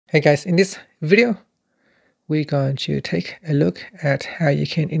Hey guys, in this video, we're going to take a look at how you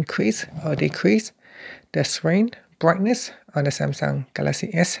can increase or decrease the screen brightness on the Samsung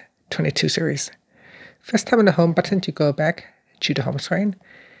Galaxy S22 series. First, tap on the home button to go back to the home screen.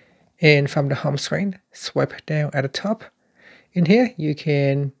 And from the home screen, swipe down at the top. In here, you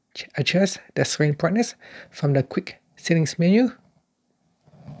can adjust the screen brightness from the quick settings menu.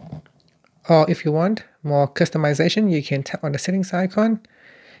 Or if you want more customization, you can tap on the settings icon.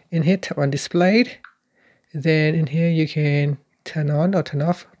 In here, tap on displayed. Then in here, you can turn on or turn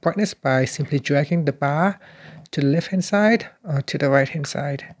off brightness by simply dragging the bar to the left hand side or to the right hand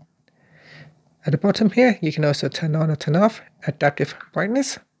side. At the bottom here, you can also turn on or turn off adaptive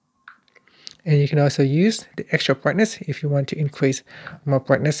brightness. And you can also use the extra brightness if you want to increase more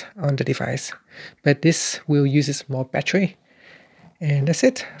brightness on the device. But this will use more battery. And that's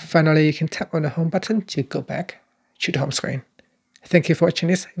it. Finally, you can tap on the home button to go back to the home screen. Thank you for watching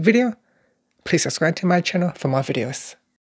this video. Please subscribe to my channel for more videos.